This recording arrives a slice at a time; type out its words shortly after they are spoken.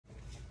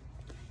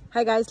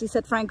Hi guys,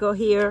 Lisset Franco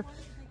here.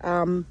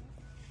 I'm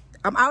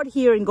out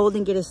here in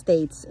Golden Gate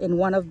Estates in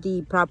one of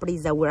the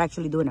properties that we're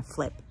actually doing a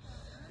flip.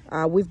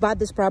 We've bought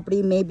this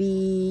property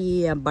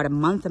maybe about a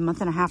month and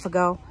a half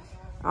ago.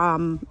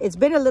 It's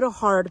been a little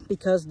hard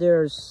because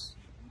there's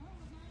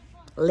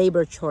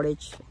labor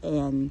shortage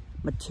and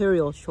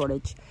material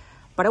shortage.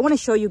 But I want to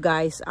show you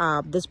guys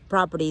this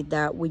property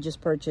that we just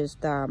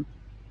purchased.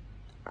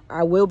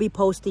 I will be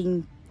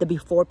posting the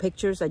before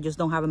pictures. I just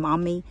don't have them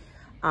on me.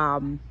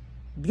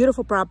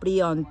 Beautiful property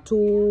on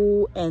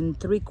 2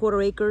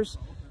 3/4 acres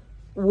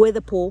with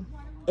a pool,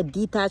 a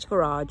detached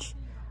garage.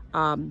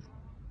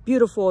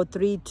 Beautiful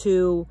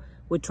 3-2.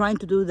 We're trying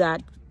to do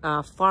that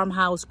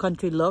farmhouse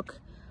country look.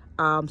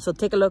 So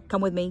take a look,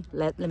 come with me,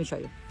 let me show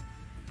you.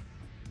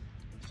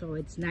 So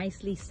it's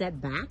nicely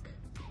set back.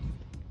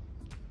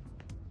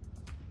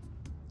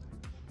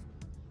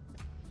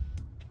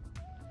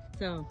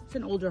 So it's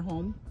an older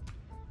home.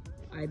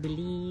 I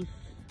believe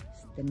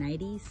it's the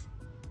 90s,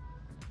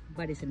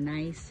 but it's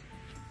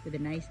with a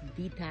nice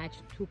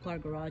detached 2-car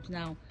garage.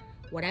 Now,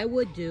 what I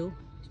would do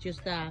is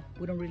just,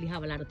 we don't really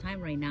have a lot of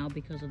time right now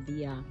because of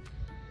the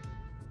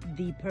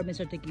permits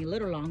are taking a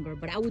little longer,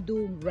 but I would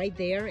do right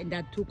there in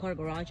that 2-car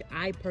garage,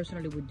 I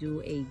personally would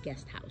do a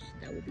guest house.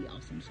 That would be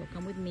awesome. So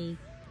come with me,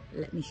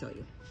 let me show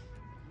you.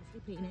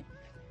 Nicely painted.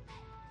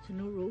 It's a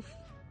new roof.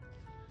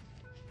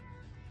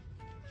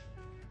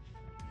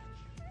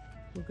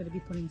 We're going to be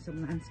putting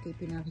some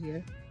landscaping out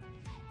here.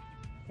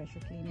 Pressure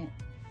clean it.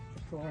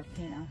 The floor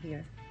paint out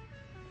here.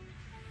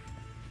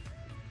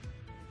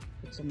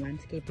 Put some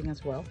landscaping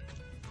as well.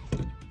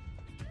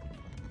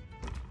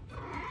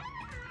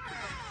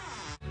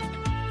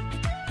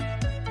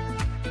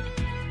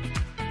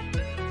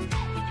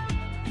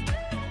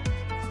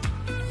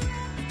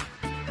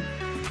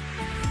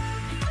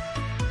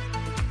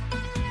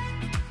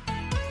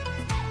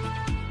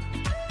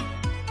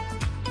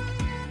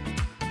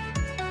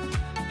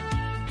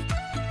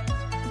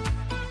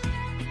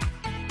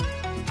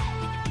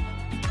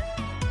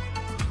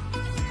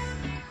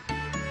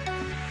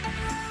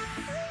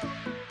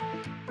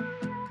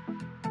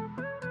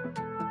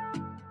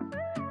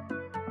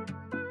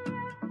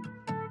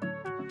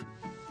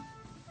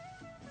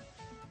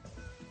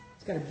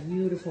 It's got a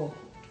beautiful,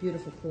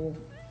 beautiful pool.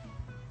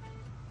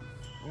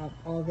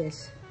 All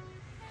this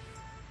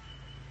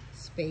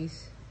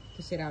space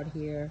to sit out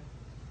here,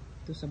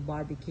 do some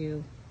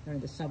barbecue during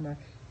the summer.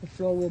 The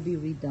floor will be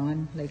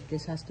redone. Like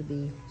this has to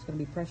be, it's gonna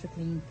be pressure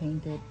cleaned,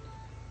 painted.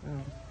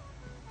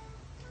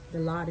 The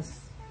lot is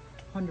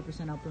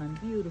 100%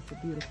 upland. Beautiful,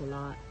 beautiful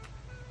lot.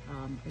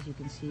 As you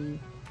can see,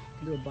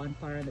 do a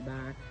bonfire in the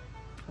back.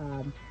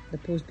 The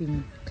pool's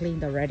been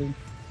cleaned already.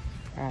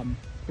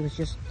 It was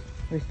just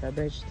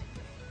refurbished.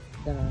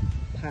 The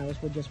piles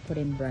were just put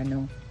in brand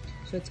new.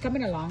 So it's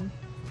coming along.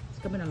 It's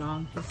coming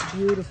along. This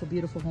beautiful,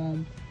 beautiful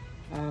home.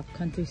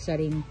 Country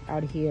setting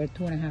out here,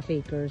 2.5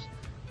 acres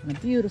on a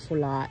beautiful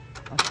lot.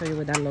 I'll show you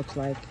what that looks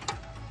like.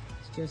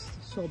 It's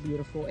just so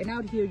beautiful. And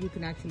out here you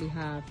can actually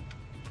have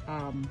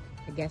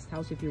a guest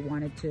house if you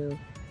wanted to. You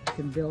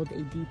can build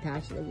a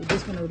detached.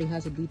 This one already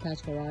has a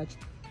detached garage.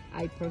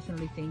 I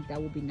personally think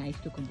that would be nice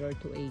to convert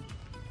to a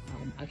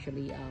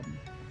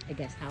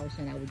guest house,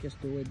 and I would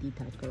just do a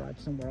detached garage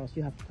somewhere else.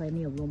 You have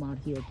plenty of room out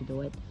here to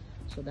do it,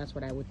 so that's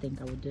what I would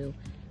think I would do.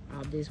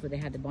 This is where they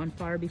had the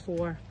bonfire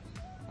before.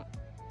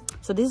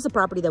 So this is a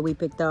property that we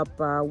picked up.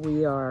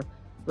 We are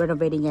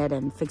renovating it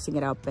and fixing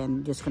it up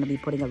and just going to be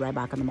putting it right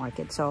back on the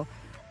market. So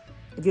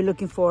if you're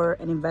looking for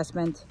an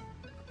investment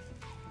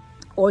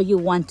or you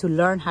want to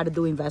learn how to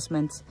do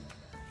investments,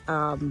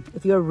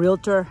 if you're a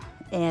realtor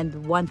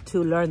and want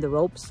to learn the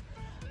ropes,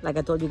 like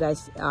I told you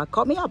guys,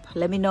 call me up.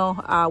 Let me know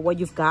what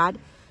you've got.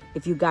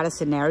 If you got a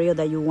scenario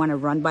that you want to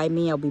run by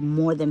me, I'll be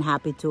more than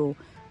happy to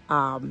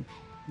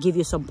give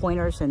you some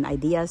pointers and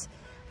ideas.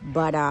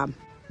 But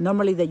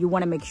normally that you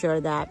want to make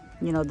sure that,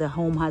 you know, the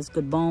home has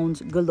good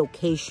bones, good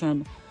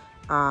location.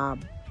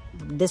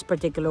 This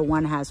particular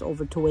one has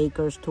over 2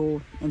 acres,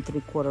 2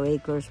 3/4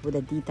 acres with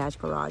a detached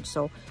garage.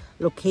 So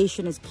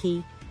location is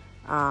key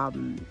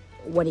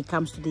when it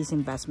comes to these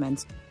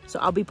investments. So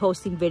I'll be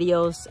posting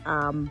videos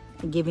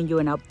and giving you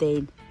an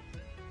update.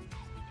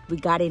 We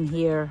got in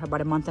here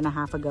about a month and a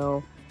half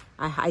ago.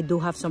 I do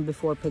have some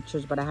before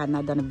pictures, but I had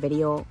not done a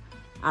video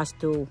as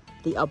to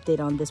the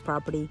update on this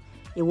property.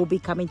 It will be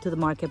coming to the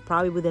market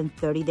probably within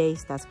 30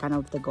 days. That's kind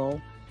of the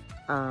goal.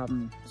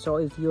 So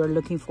if you're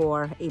looking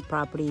for a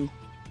property,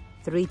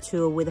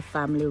 3-2 with a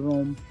family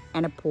room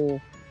and a pool,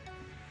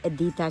 a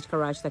detached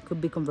garage that could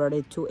be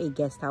converted to a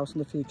guest house in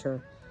the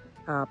future,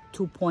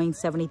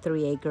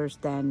 2.73 acres,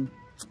 then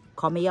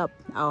call me up.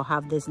 I'll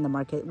have this in the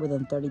market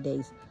within 30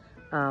 days.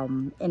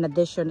 In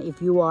addition,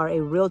 if you are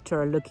a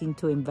realtor looking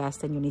to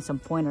invest and you need some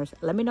pointers,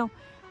 let me know.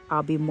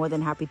 I'll be more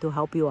than happy to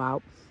help you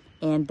out.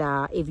 And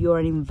if you're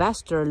an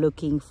investor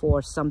looking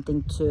for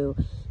something to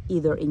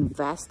either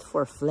invest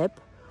for flip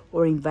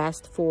or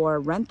invest for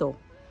rental,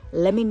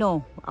 let me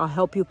know. I'll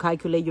help you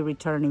calculate your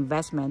return on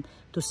investment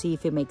to see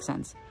if it makes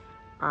sense.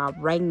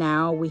 Right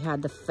now, we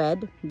had the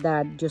Fed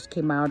that just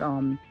came out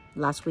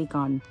last week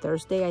on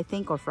Thursday, I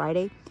think, or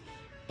Friday.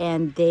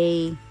 And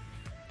they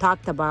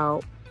talked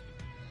about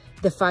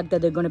the fact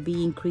that they're going to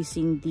be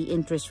increasing the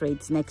interest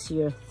rates next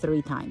year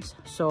 3 times.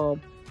 So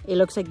it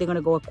looks like they're going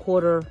to go a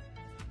quarter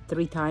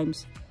 3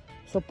 times.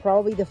 So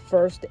probably the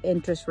first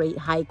interest rate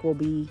hike will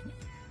be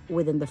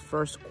within the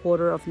first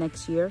quarter of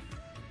next year.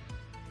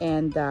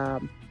 And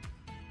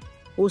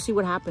we'll see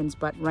what happens.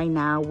 But right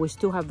now, we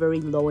still have very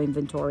low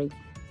inventory.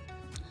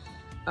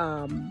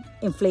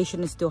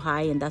 Inflation is still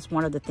high, and that's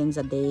one of the things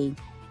that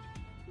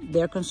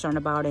they're concerned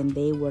about, and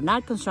they were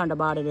not concerned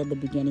about it at the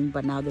beginning,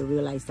 but now they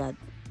realize that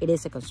it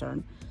is a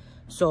concern.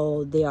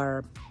 So they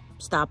are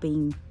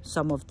stopping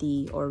some of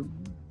the, or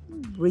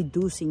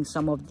reducing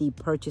some of the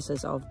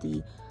purchases of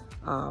the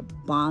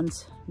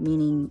bonds,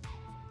 meaning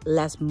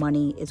less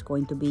money is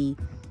going to be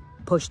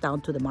pushed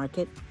down to the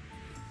market.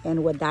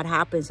 And what that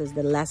happens is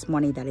the less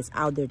money that is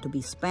out there to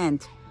be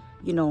spent,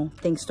 you know,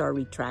 things start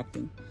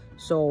retracting.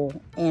 So,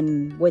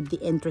 and with the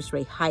interest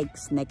rate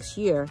hikes next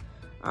year,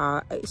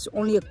 it's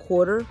only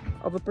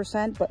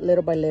 0.25%, but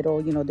little by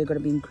little, you know, they're going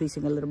to be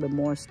increasing a little bit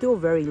more. Still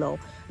very low.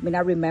 I mean, I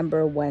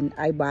remember when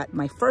I bought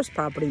my first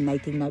property in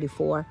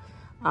 1994,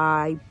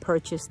 I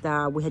purchased,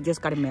 we had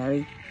just gotten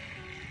married,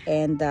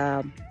 and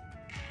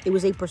it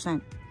was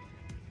 8%.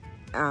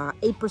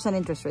 8%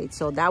 interest rate.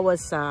 So that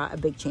was a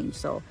big change.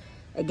 So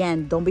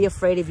again, don't be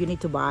afraid. If you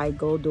need to buy,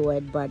 go do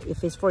it. But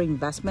if it's for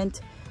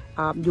investment,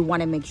 you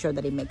want to make sure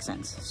that it makes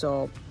sense.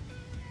 So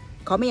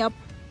call me up,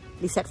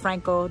 Lisset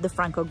Franco, the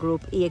Franco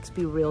Group,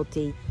 eXp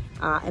Realty,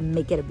 and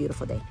make it a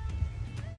beautiful day.